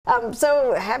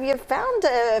So have you found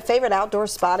a favorite outdoor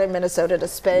spot in Minnesota to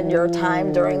spend your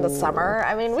time during the summer?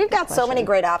 I mean, we've got so many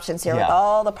great options here with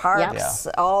all the parks,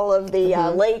 all of the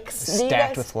lakes.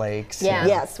 Stacked with lakes. Yeah.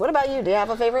 Yes. What about you? Do you have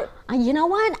a favorite? You know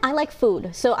what? I like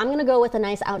food. So I'm going to go with a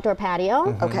nice outdoor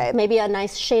patio. Okay. Maybe a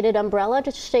nice shaded umbrella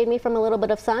to shade me from a little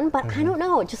bit of sun. But I don't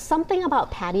know, just something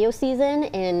about patio season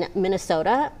in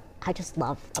Minnesota I just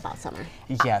love about summer.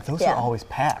 Yeah, those are always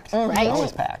packed. Right?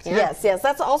 Always packed. Yeah. Yes, yes.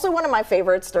 That's also one of my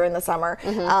favorites during the summer.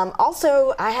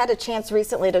 Also, I had a chance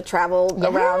recently to travel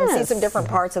around and see some different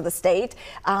parts of the state.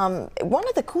 One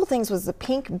of the cool things was the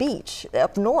Pink Beach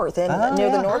up north near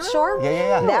the North Shore.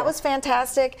 Yeah. That was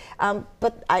fantastic.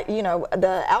 But you know,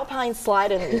 the Alpine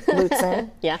Slide in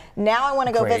Lutzen. Now I want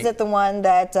to go visit the one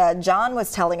that John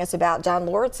was telling us about, John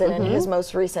Lauritsen, in his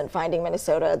most recent Finding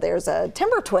Minnesota. There's a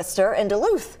timber twister in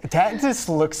Duluth. That just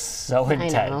looks so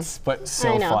intense, but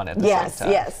so fun at the same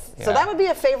time. Yes. So that would be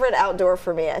a favorite outdoor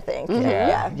for me, I think.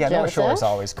 Yeah, North Shore is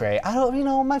always great. I don't, you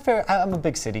know, my favorite. I'm a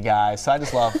big city guy, so I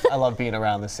just love. I love being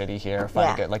around the city here.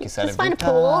 Find a good, like you said, just find a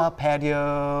pool,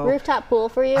 patio, rooftop pool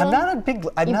for you. I'm not a big.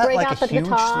 I'm not like a huge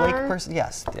lake person.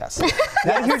 Yes.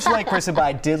 Not a huge lake person, but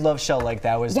I did love Shell Lake.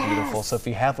 That was beautiful. So if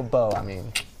you have a boat, I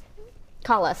mean.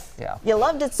 Call us. Yeah. You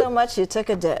loved it so much you took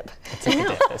a dip. I took a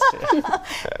dip. That's true.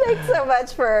 Thanks so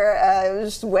much for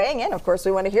just weighing in. Of course,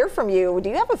 we want to hear from you. Do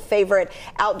you have a favorite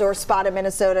outdoor spot in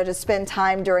Minnesota to spend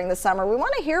time during the summer? We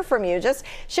want to hear from you. Just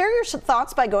share your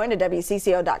thoughts by going to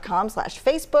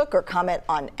WCCO.com/Facebook or comment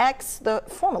on X,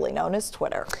 formerly known as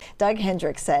Twitter. Doug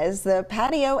Hendricks says the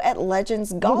patio at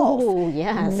Legends Golf. Oh,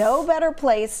 yes. No better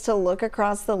place to look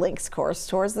across the links course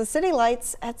towards the city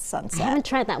lights at sunset. I haven't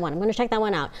tried that one. I'm going to check that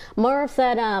one out. Murph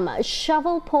said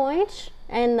Shovel Point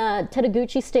and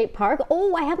Tetaguchi State Park.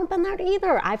 Oh, I haven't been there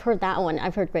either. I've heard that one.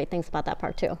 I've heard great things about that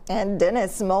park too. And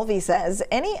Dennis Mulvey says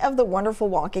any of the wonderful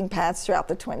walking paths throughout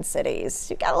the Twin Cities.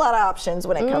 You've got a lot of options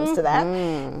when it comes to that.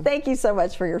 Thank you so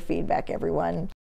much for your feedback, everyone.